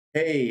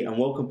Hey, and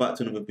welcome back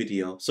to another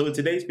video. So in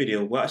today's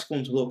video, we're actually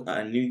going to look at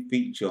a new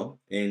feature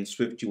in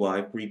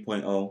SwiftUI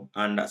 3.0,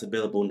 and that's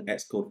available in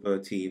Xcode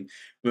 13.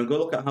 We're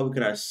going to look at how we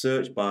can add a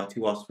search bar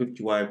to our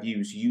SwiftUI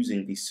views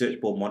using the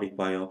searchable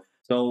modifier.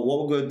 So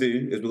what we're going to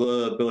do is we're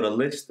going to build a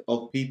list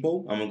of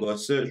people, and we're going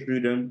to search through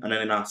them. And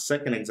then in our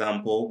second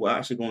example, we're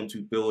actually going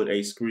to build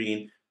a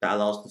screen that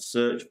allows to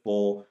search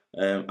for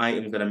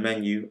items in a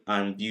menu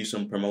and view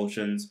some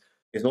promotions.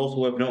 It's also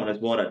worth noting as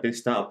well that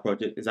this startup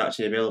project is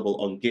actually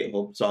available on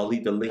GitHub, so I'll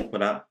leave the link for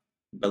that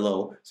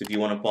below, so if you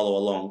want to follow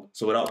along.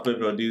 So without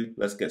further ado,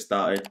 let's get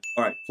started.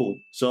 All right, cool.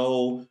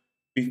 So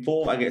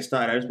before I get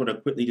started, I just want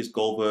to quickly just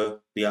go over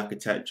the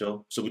architecture.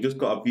 So we just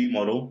got a view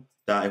model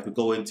that if we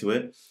go into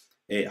it,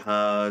 it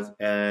has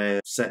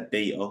a set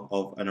data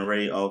of an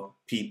array of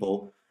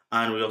people.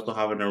 And we also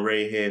have an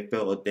array here,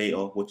 filtered data,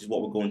 which is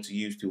what we're going to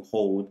use to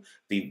hold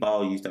the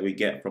values that we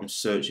get from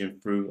searching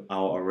through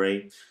our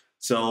array.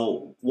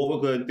 So what we're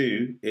going to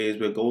do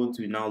is we're going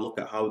to now look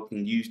at how we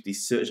can use the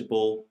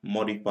searchable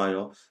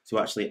modifier to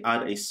actually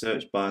add a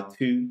search bar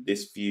to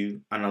this view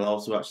and allow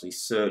us to actually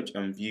search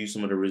and view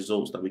some of the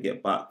results that we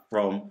get back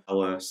from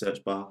our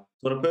search bar.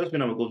 So the first thing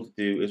that we're going to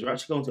do is we're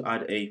actually going to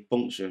add a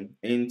function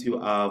into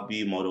our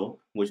view model,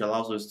 which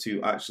allows us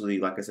to actually,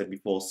 like I said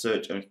before,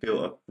 search and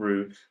filter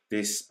through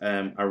this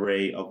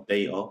array of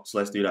data. So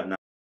let's do that now.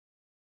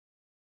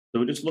 So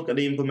we just look at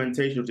the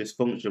implementation of this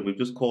function. We've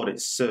just called it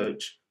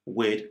search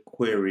with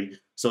query.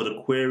 So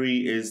the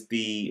query is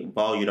the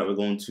value that we're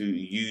going to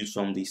use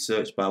from the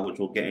search bar, which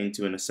we'll get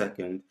into in a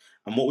second.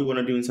 And what we want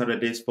to do inside of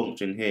this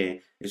function here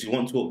is we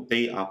want to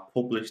update our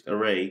published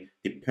array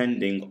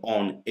depending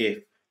on if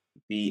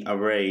the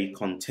array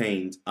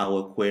contains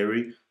our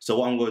query. So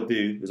what I'm going to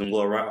do is I'm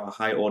going to write a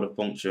high order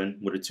function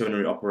with a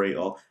ternary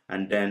operator,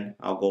 and then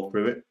I'll go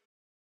through it.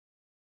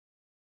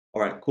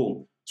 All right,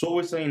 cool. So what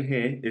we're saying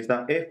here is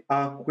that if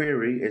our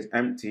query is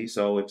empty,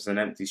 so if it's an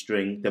empty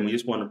string, then we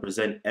just want to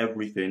present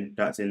everything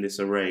that's in this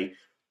array.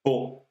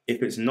 But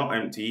if it's not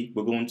empty,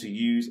 we're going to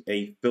use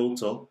a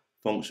filter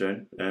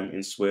function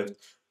in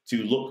Swift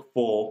to look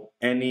for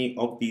any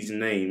of these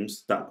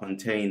names that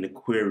contain the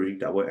query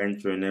that we're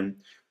entering in.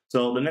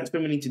 So the next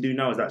thing we need to do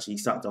now is actually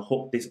start to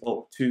hook this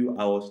up to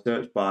our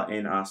search bar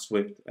in our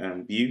Swift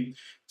view.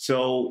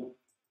 So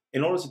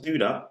in order to do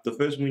that, the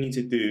first thing we need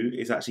to do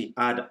is actually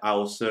add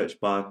our search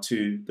bar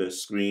to the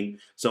screen.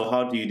 So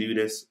how do you do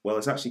this? Well,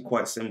 it's actually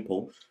quite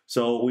simple.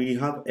 So we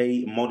have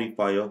a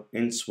modifier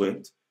in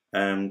Swift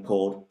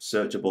called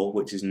Searchable,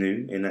 which is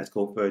new in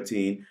Xcode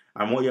 13.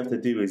 And what you have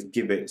to do is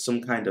give it some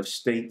kind of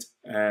state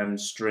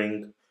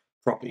string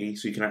property,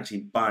 so you can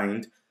actually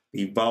bind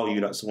the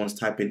value that someone's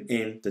typing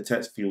in the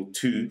text field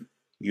to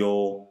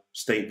your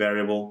state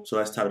variable. So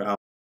let's type it out.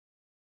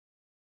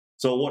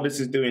 So what this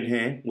is doing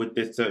here with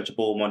this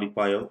searchable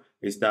modifier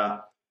is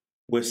that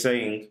we're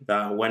saying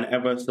that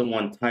whenever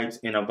someone types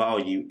in a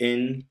value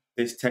in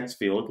this text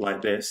field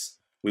like this,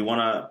 we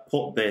want to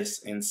put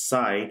this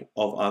inside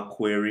of our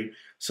query.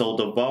 So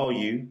the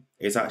value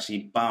is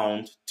actually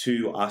bound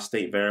to our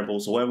state variable.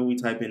 So whatever we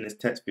type in this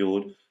text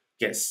field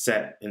gets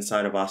set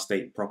inside of our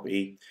state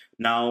property.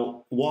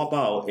 Now, what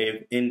about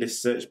if in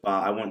this search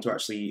bar I want to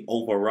actually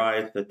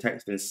override the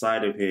text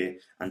inside of here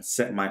and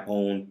set my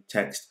own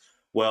text?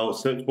 Well,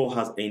 Searchable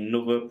has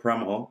another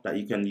parameter that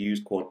you can use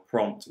called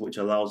prompt, which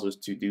allows us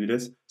to do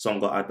this. So I'm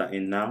going to add that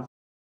in now.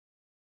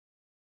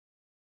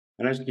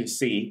 And as you can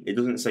see, it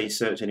doesn't say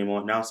search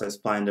anymore. It now says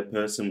find a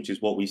person, which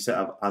is what we set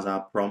up as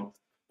our prompt.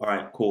 All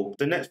right, cool.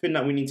 The next thing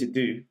that we need to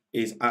do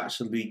is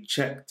actually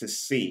check to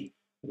see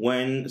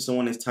when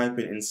someone is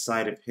typing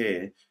inside of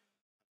here,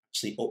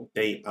 actually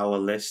update our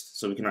list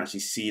so we can actually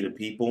see the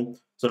people.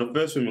 So the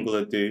first thing we're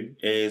going to do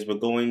is we're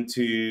going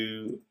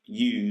to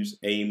use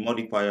a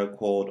modifier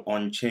called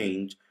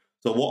onChange.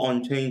 So what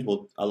onChange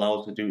will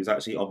allow us to do is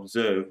actually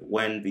observe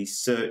when the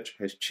search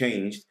has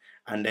changed,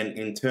 and then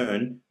in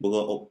turn we're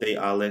going to update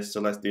our list.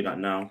 So let's do that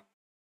now.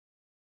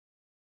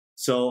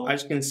 So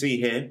as you can see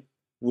here,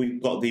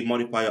 we've got the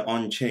modifier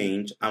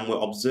onChange, and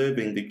we're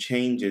observing the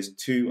changes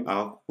to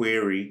our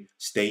query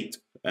state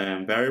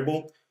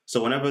variable.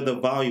 So whenever the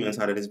value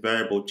inside of this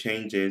variable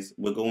changes,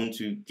 we're going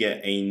to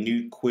get a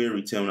new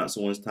query term that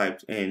someone's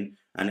typed in,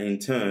 and in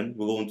turn,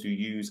 we're going to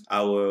use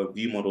our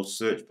view model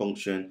search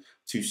function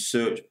to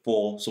search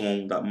for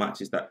someone that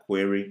matches that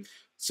query.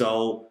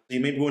 So you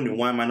may be wondering,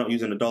 why am I not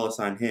using the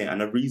 $ here? And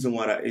the reason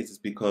why that is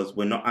because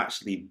we're not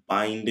actually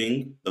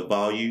binding the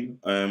value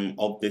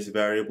of this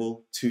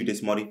variable to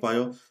this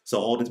modifier.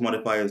 So all this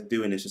modifier is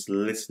doing is just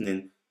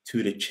listening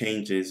to the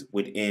changes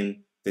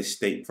within this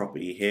state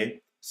property here.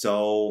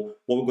 So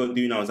what we're going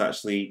to do now is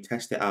actually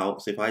test it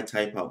out. So if I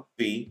type out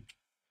B,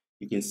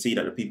 you can see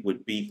that the people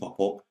with B pop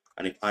up.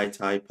 And if I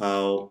type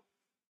out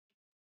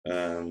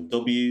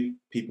W,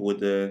 people with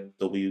the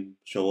W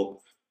show up.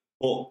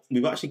 But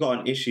we've actually got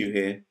an issue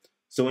here.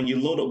 So when you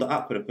load up the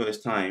app for the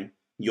first time,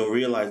 you'll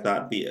realize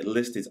that the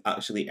list is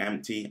actually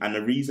empty. And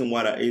the reason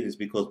why that is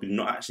because we've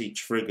not actually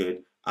triggered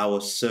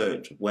our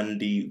search when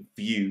the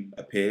view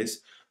appears.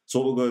 So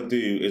what we're going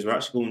to do is we're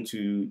actually going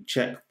to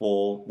check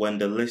for when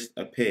the list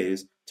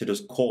appears to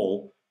just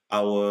call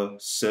our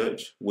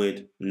search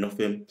with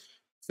nothing.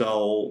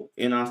 So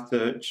in our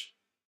search,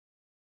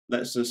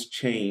 let's just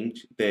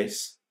change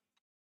this.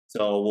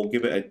 So we'll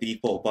give it a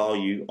default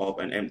value of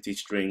an empty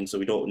string, so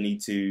we don't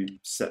need to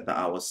set that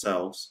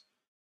ourselves.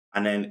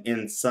 And then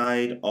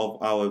inside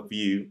of our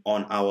view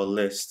on our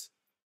list,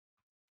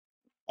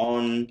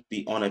 on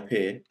the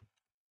onAppear,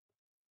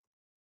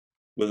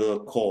 we're going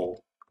to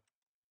call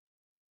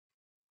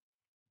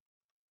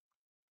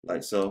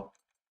like so.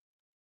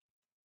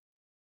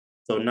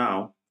 So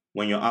now,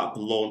 when your app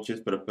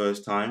launches for the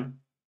first time,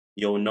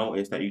 you'll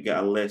notice that you get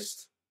a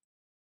list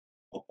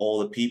of all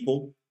the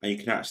people, and you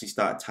can actually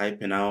start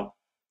typing out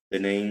the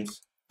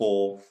names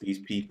for these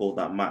people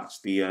that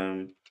match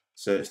the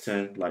search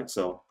term, like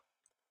so.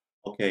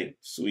 Okay,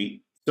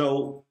 sweet.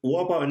 So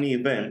what about in the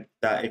event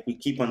that if we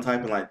keep on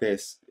typing like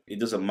this,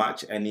 it doesn't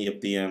match any of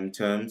the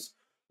terms?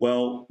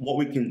 Well, what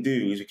we can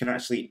do is we can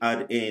actually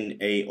add in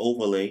a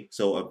overlay,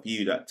 so a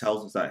view that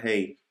tells us that,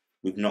 hey,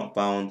 we've not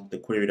found the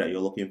query that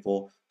you're looking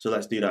for. So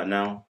let's do that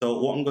now. So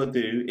what I'm going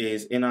to do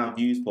is in our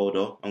views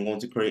folder, I'm going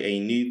to create a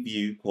new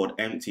view called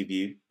empty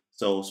view.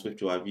 So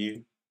SwiftUI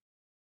view.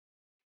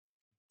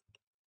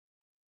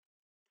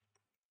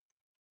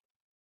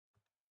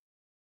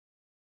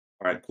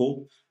 All right,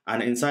 cool.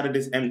 And inside of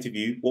this empty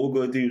view, what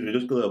we're going to do is we're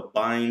just going to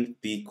bind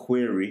the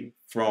query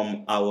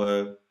from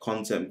our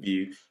content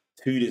view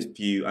to this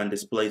view and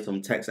display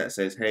some text that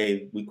says,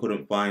 hey, we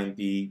couldn't find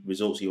the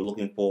results you're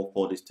looking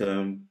for this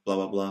term, blah,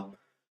 blah, blah.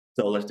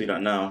 So let's do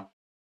that now.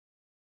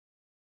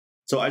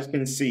 So as you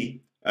can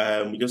see,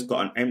 we just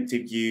got an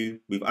empty view.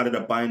 We've added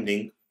a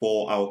binding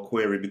for our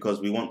query because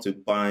we want to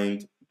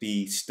bind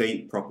the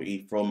state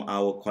property from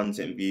our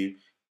content view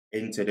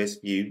into this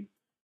view.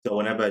 So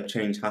whenever a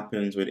change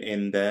happens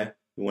within there,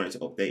 we want it to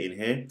update in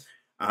here.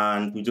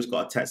 And we just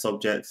got a text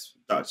object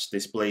that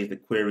displays the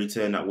query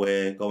term that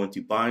we're going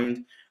to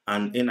bind.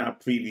 And in our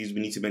previews,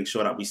 we need to make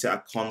sure that we set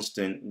a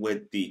constant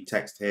with the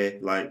text here,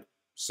 like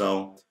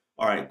so.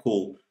 All right,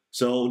 cool.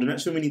 So the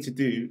next thing we need to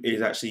do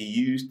is actually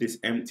use this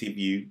empty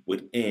view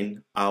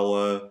within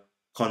our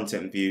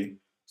content view.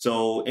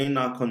 So in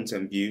our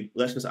content view,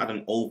 let's just add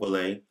an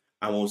overlay,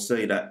 and we'll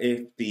say that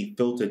if the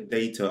filtered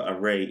data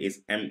array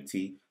is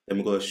empty, then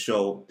we're going to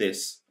show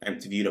this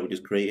empty view that we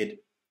just created.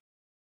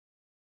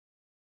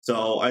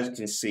 So as you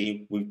can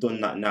see, we've done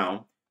that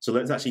now. So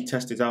let's actually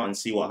test this out and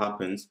see what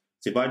happens.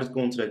 So if I just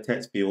go into the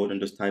text field and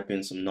just type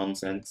in some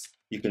nonsense,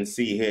 you can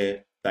see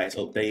here that it's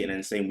updating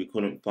and saying we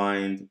couldn't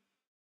find,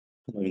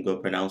 I'm not even going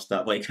to pronounce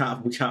that, but we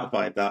can't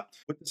find that.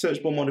 With the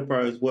searchable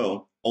modifier as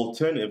well,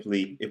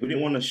 alternatively, if we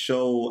didn't want to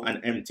show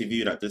an empty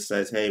view that just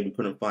says, hey, we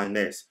couldn't find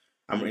this,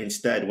 and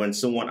instead, when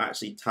someone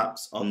actually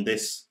taps on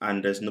this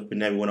and there's nothing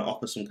there, we want to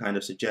offer some kind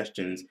of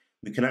suggestions,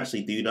 we can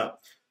actually do that.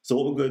 So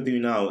what we're going to do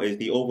now is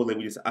the overlay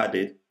we just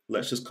added,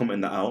 let's just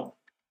comment that out.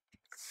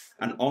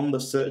 And on the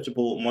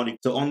searchable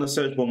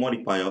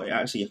modifier, it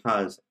actually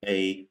has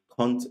a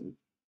content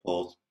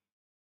pause.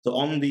 So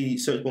on the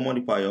searchable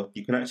modifier,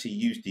 you can actually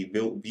use the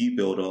view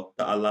builder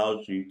that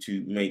allows you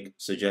to make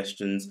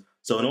suggestions.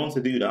 So in order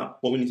to do that,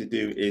 what we need to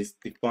do is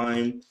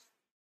define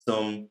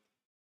some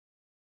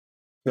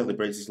curly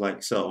braces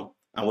like so.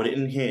 And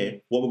within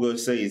here, what we're going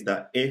to say is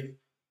that if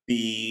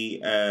the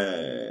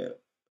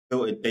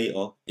filtered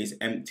data is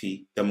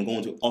empty, then we're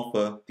going to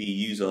offer the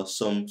user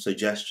some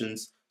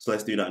suggestions. So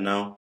let's do that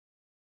now.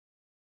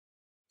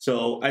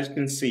 So as you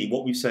can see,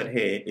 what we've said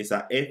here is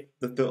that if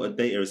the filtered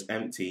data is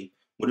empty,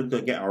 we're just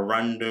going to get a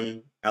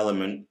random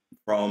element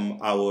from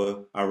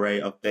our array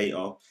of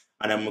data.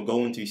 And then we're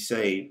going to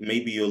say,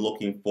 maybe you're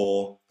looking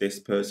for this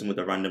person with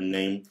a random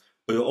name.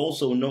 But you'll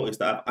also notice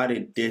that I've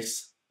added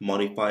this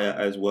modifier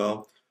as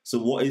well. So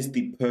what is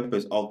the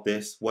purpose of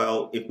this?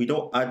 Well, if we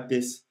don't add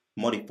this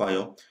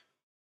modifier,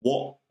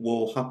 what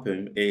will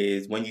happen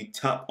is when you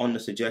tap on the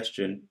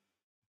suggestion,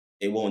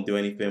 it won't do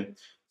anything.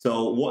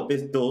 So what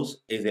this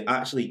does is it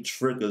actually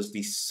triggers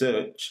the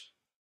search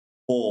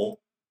for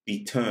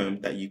the term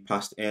that you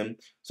passed in.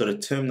 So the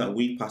term that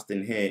we passed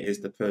in here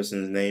is the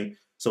person's name.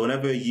 So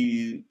whenever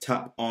you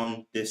tap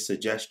on this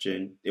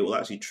suggestion, it will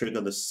actually trigger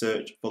the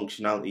search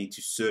functionality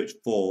to search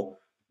for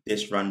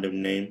this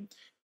random name.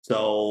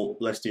 So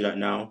let's do that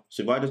now.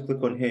 So if I just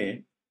click on here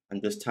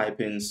and just type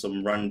in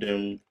some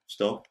random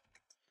stuff,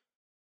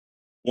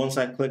 once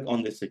I click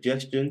on the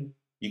suggestion,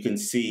 you can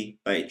see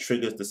that it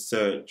triggers the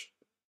search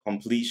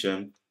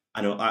completion,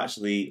 and it'll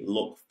actually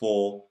look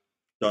for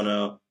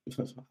Johanna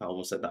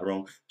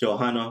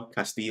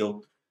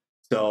Castillo.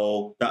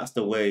 So that's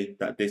the way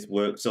that this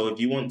works. So if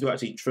you want to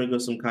actually trigger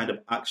some kind of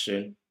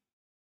action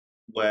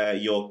where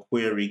your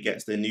query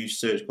gets the new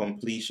search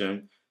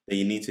completion, then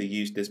you need to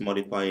use this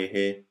modifier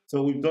here.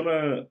 So we've done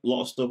a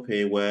lot of stuff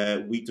here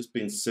where we've just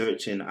been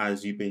searching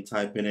as you've been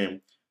typing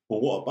in.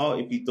 But what about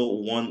if you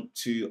don't want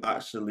to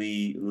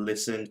actually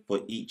listen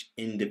for each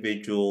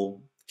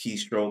individual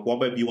keystroke? What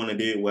about if you want to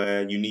do it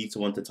where you need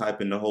someone to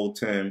type in the whole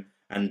term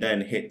and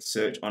then hit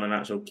search on an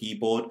actual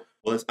keyboard?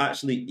 Well, it's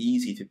actually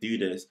easy to do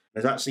this.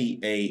 There's actually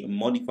a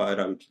modifier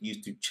that we can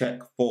use to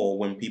check for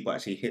when people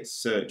actually hit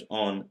search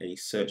on a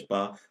search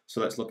bar.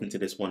 So let's look into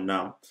this one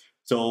now.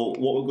 So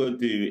what we're going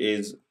to do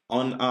is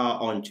on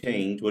our on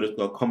change, we're just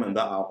going to comment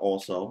that out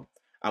also.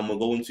 And we're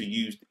going to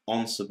use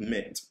on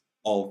submit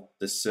of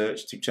the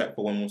search to check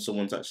for when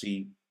someone's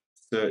actually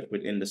searched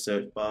within the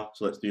search bar.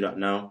 So let's do that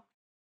now.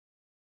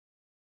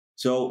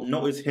 So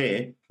notice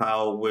here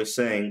how we're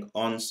saying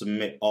on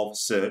submit of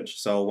search,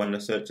 so when the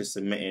search is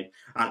submitted,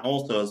 and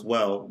also as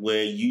well,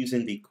 we're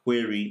using the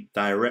query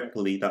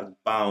directly that's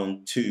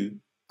bound to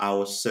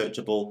our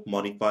searchable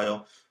modifier.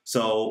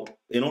 So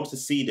in order to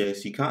see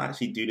this, you can't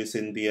actually do this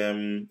in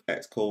the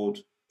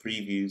Xcode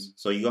previews.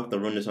 So you have to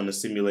run this on the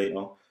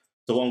simulator.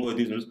 So what I'm going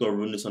to do is I'm just going to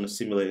run this on the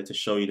simulator to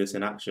show you this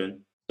in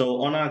action.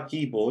 So on our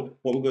keyboard,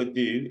 what we're going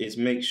to do is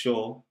make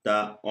sure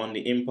that on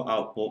the input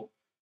output,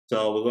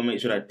 so we're going to make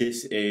sure that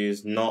this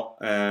is not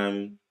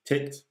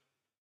ticked,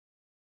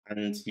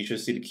 and you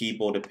should see the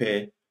keyboard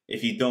appear.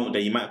 If you don't,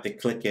 then you might have to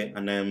click it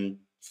and then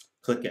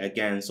click it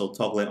again, so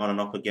toggle it on and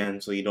off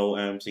again so you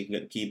don't so you can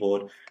get the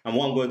keyboard. And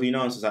what I'm going to do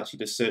now is actually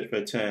just search for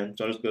a term.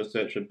 So I'm just going to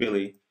search for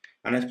Billy,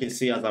 and as you can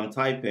see as I'm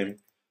typing,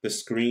 the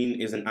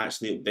screen isn't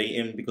actually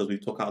updating because we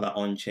took out that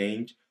on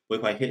change. But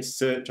if I hit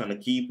search on the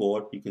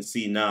keyboard, you can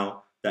see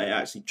now that it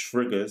actually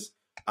triggers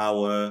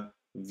our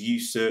view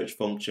search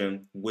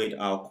function with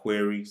our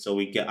query, so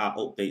we get our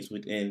updates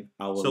within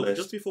our list. So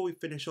just before we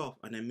finish off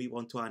and then move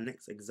on to our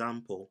next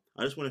example,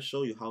 I just want to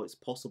show you how it's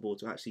possible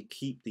to actually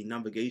keep the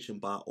navigation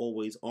bar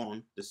always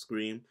on the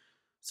screen.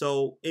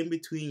 So in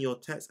between your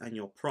text and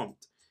your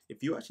prompt,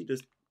 if you actually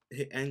just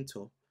hit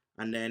enter,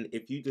 and then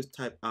if you just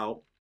type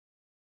out,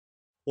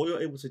 what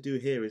you're able to do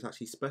here is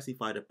actually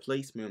specify the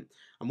placement.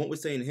 And what we're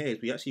saying here is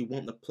we actually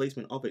want the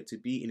placement of it to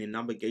be in a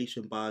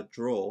navigation bar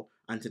drawer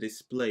and to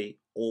display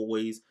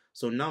always.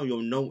 So now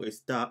you'll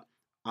notice that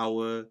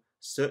our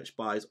search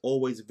bar is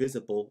always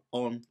visible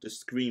on the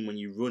screen when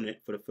you run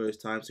it for the first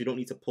time. So you don't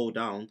need to pull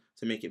down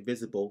to make it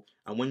visible.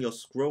 And when you're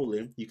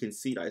scrolling, you can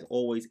see that it's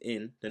always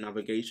in the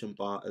navigation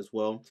bar as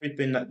well.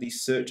 Everything that the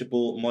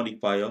searchable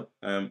modifier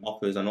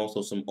offers, and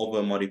also some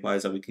other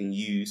modifiers that we can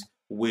use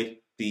with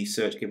the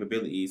search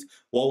capabilities.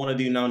 What I want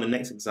to do now in the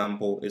next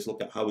example is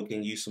look at how we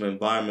can use some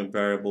environment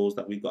variables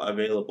that we've got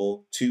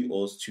available to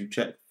us to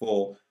check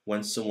for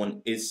when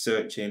someone is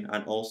searching,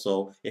 and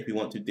also if we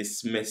want to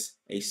dismiss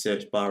a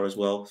search bar as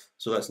well.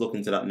 So let's look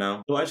into that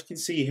now. So as you can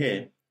see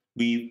here,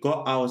 we've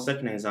got our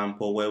second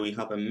example where we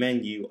have a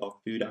menu of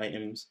food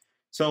items.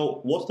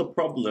 So what's the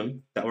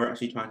problem that we're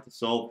actually trying to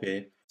solve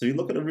here? So if you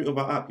look at the root of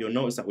our app, you'll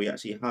notice that we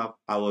actually have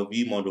our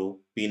view model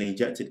being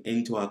injected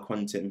into our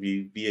content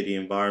view via the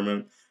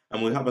environment.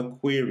 And we have a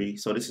query,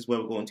 so this is where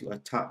we're going to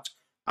attach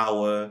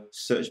our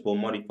searchable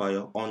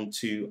modifier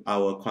onto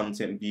our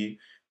content view.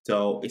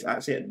 So it's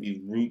actually at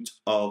the root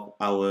of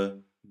our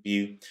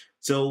view.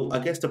 So I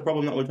guess the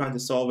problem that we're trying to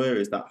solve here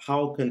is that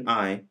how can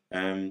I,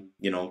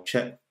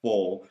 check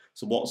for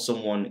what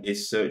someone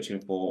is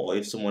searching for, or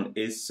if someone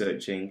is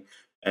searching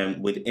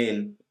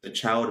within the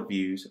child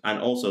views, and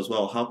also as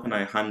well, how can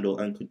I handle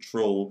and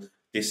control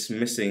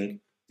dismissing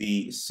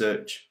the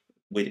search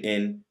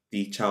within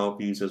the child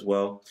views as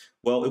well?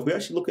 Well, if we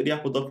actually look at the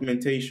Apple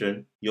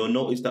documentation, you'll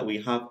notice that we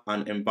have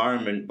an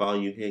environment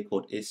value here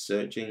called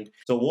isSearching.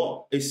 So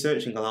what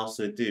isSearching allows us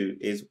to do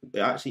is it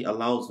actually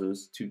allows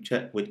us to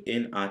check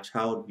within our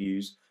child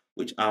views,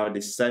 which are a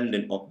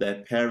descendant of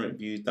their parent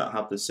views that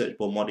have the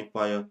searchable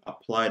modifier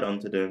applied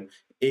onto them,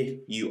 if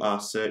you are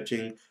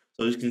searching.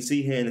 So as you can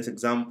see here in this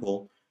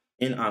example,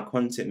 in our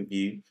content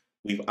view,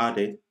 we've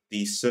added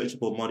the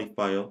searchable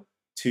modifier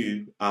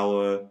to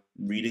our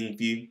reading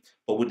view.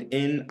 But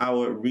within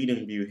our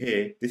reading view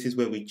here, this is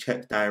where we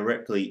check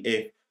directly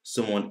if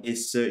someone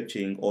is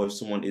searching or if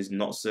someone is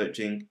not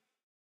searching.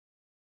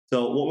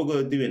 So what we're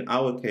going to do in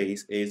our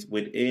case is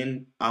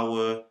within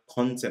our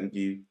content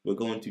view, we're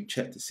going to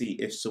check to see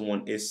if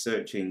someone is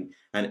searching.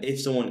 And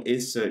if someone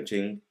is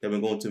searching, then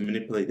we're going to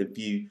manipulate the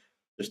view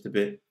just a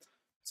bit.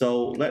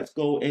 So let's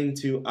go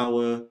into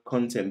our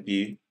content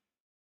view.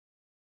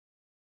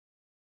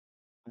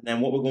 And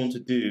then what we're going to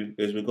do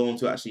is we're going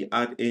to actually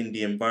add in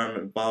the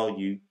environment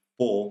value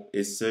for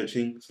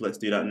isSearching. So let's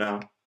do that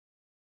now.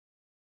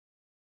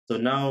 So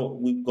now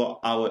we've got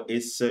our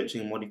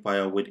isSearching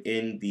modifier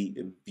within the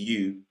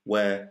view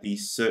where the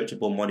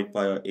searchable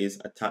modifier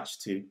is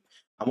attached to.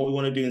 And what we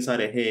want to do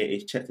inside of here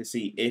is check to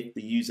see if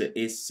the user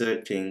is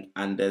searching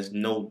and there's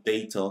no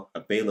data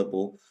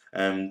available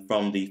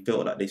from the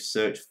filter that they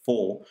searched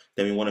for,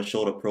 then we want to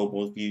show the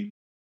probe view.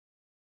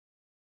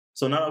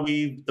 So now that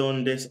we've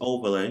done this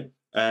overlay,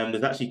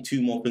 there's actually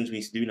two more things we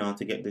need to do now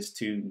to get this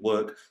to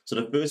work. So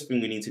the first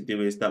thing we need to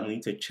do is that we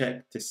need to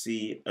check to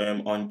see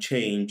on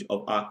change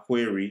of our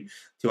query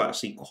to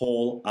actually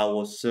call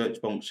our search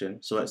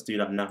function. So let's do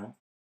that now.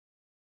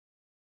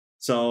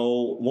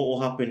 So what will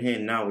happen here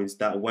now is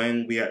that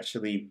when we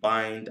actually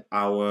bind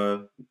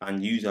our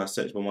and use our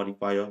searchable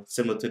modifier,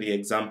 similar to the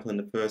example in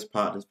the first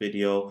part of this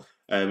video,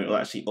 it will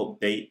actually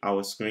update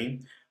our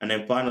screen. And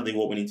then finally,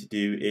 what we need to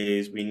do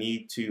is we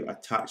need to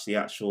attach the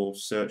actual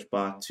search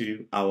bar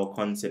to our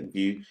content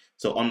view.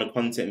 So on the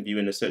content view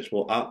in the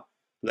searchable app,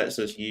 let's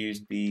just use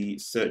the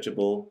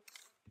searchable,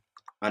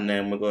 and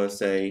then we're going to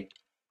say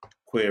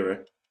query,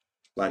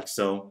 like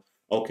so.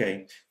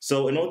 Okay,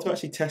 so in order to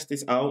actually test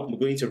this out, we're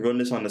going to run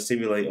this on the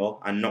simulator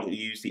and not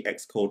use the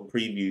Xcode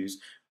previews.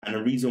 And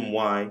the reason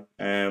why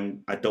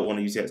I don't want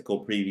to use the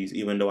Xcode previews,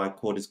 even though I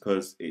could, is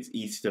because it's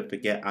easy to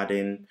forget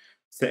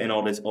setting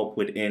all this up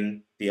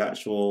within the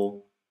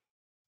actual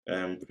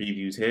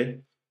previews here.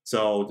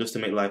 So just to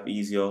make life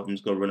easier, I'm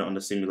just going to run it on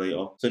the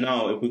simulator. So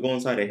now if we go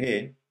inside of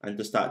here and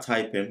just start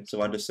typing,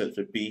 so I just search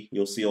for B,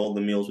 you'll see all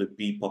the meals with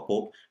B pop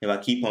up. If I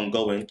keep on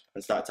going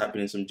and start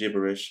typing in some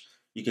gibberish,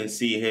 you can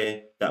see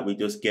here that we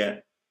just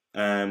get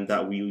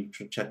that we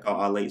check out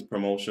our latest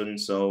promotion.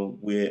 So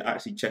we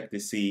actually check to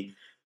see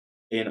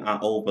in our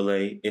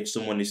overlay if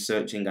someone is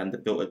searching and the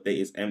filter date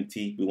is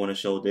empty, we want to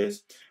show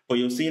this. But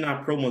you'll see in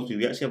our promos view,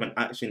 we actually have an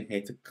action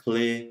here to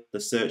clear the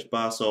search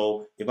bar.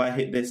 So if I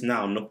hit this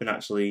now, nothing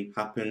actually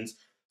happens.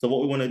 So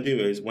what we want to do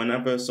is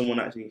whenever someone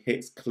actually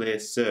hits clear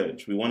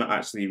search, we want to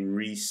actually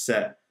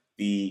reset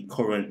the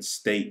current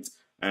state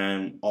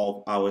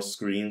of our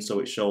screen so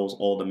it shows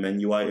all the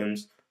menu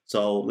items.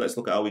 So let's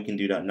look at how we can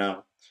do that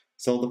now.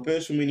 So the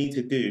first thing we need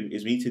to do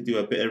is we need to do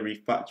a bit of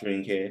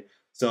refactoring here.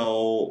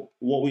 So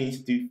what we need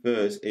to do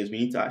first is we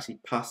need to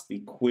actually pass the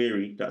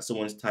query that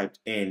someone's typed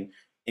in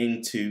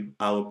into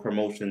our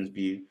promotions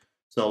view.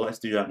 So let's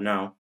do that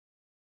now.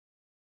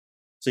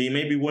 So you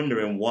may be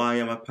wondering, why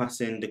am I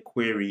passing the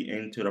query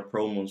into the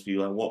promos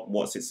view? Like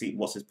what's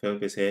its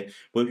purpose here?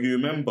 But if you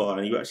remember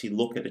and you actually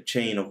look at the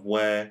chain of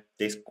where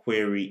this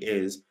query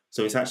is,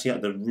 so it's actually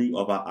at the root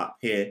of our app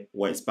here,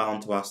 where it's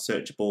bound to our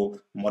searchable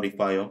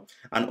modifier.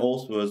 And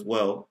also as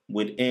well,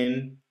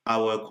 within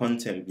our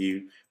content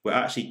view, we're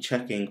actually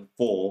checking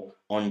for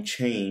on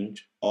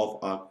change of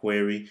our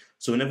query.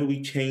 So whenever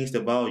we change the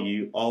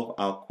value of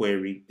our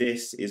query,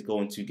 this is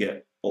going to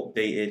get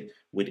updated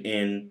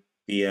within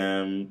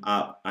the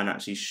app and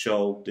actually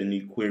show the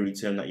new query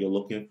term that you're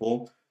looking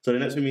for. So the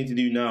next thing we need to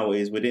do now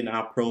is within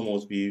our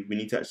promos view, we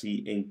need to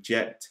actually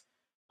inject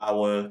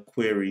our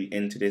query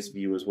into this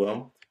view as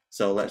well.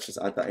 So let's just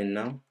add that in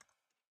now.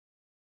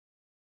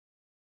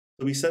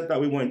 So we said that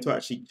we wanted to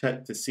actually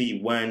check to see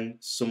when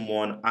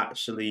someone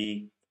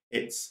actually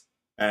hits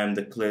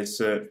the clear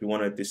search. We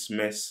want to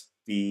dismiss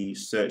the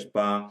search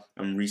bar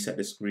and reset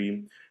the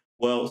screen.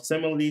 Well,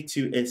 similarly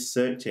to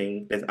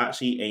isSearching, there's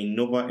actually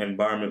another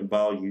environment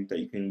value that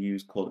you can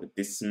use called a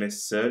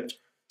dismiss search.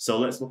 So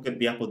let's look at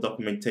the Apple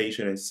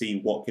documentation and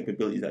see what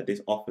capabilities that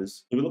this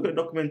offers. If we look at the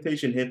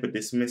documentation here for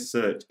dismiss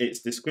search,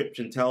 its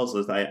description tells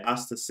us that it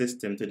asks the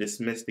system to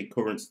dismiss the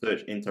current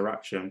search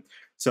interaction.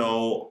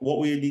 So what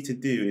we need to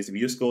do is if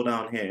you just go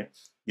down here,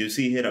 you'll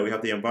see here that we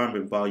have the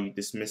environment value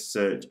dismiss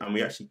search, and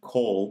we actually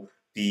call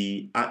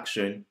the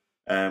action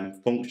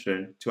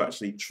function to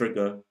actually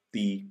trigger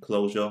the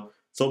closure.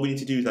 So what we need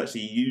to do is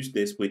actually use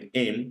this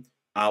within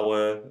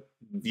our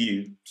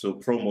view, so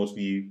promos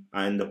view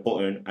and the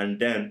button, and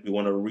then we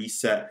want to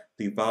reset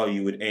the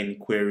value within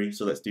query.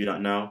 So let's do that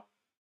now.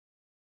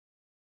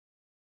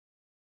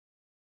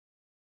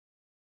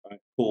 All right,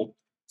 cool.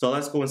 So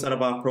let's go inside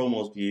of our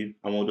promos view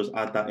and we'll just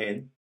add that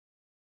in.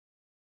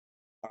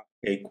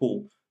 Okay,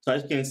 cool. So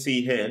as you can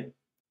see here,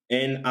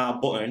 in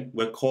our button,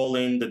 we're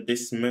calling the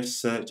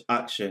dismiss search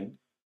action.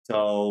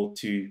 So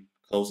to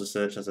close the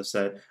search, as I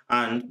said,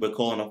 and we're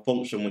calling a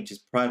function which is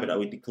private that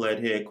we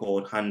declared here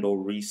called handle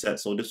reset.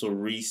 So this will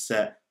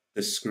reset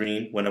the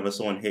screen whenever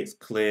someone hits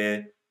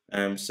clear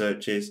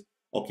searches.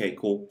 Okay,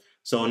 cool.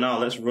 So now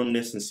let's run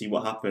this and see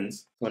what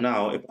happens. So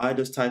now if I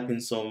just type in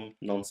some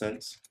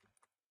nonsense,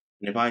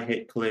 and if I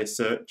hit clear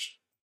search,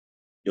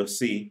 you'll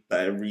see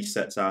that it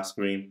resets our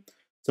screen.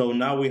 So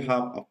now we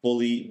have a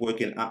fully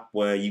working app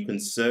where you can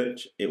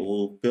search. It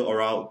will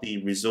filter out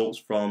the results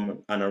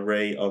from an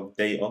array of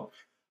data.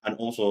 And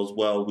also as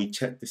well, we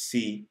check to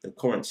see the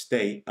current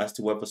state as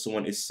to whether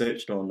someone is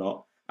searching or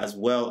not, as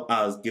well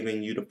as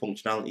giving you the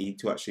functionality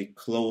to actually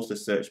close the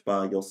search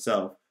bar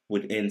yourself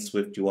within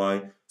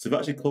SwiftUI. So we've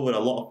actually covered a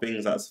lot of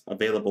things that's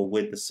available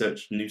with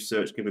the new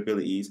search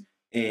capabilities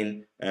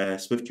in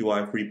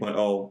SwiftUI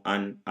 3.0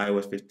 and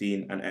iOS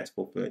 15 and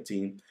Xcode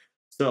 13.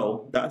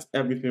 So that's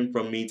everything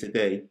from me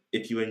today.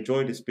 If you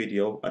enjoyed this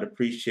video, I'd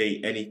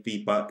appreciate any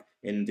feedback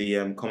in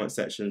the comment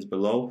sections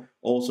below.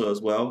 Also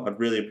as well, I'd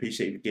really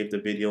appreciate if you give the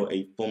video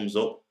a thumbs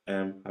up.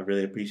 I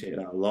really appreciate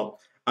that a lot.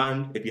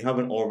 And if you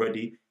haven't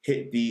already,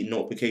 hit the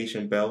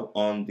notification bell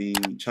on the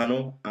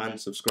channel and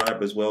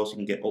subscribe as well so you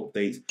can get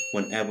updates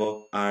whenever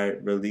I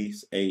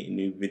release a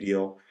new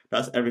video.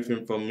 That's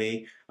everything from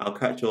me. I'll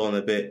catch you all in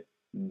a bit.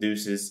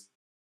 Deuces.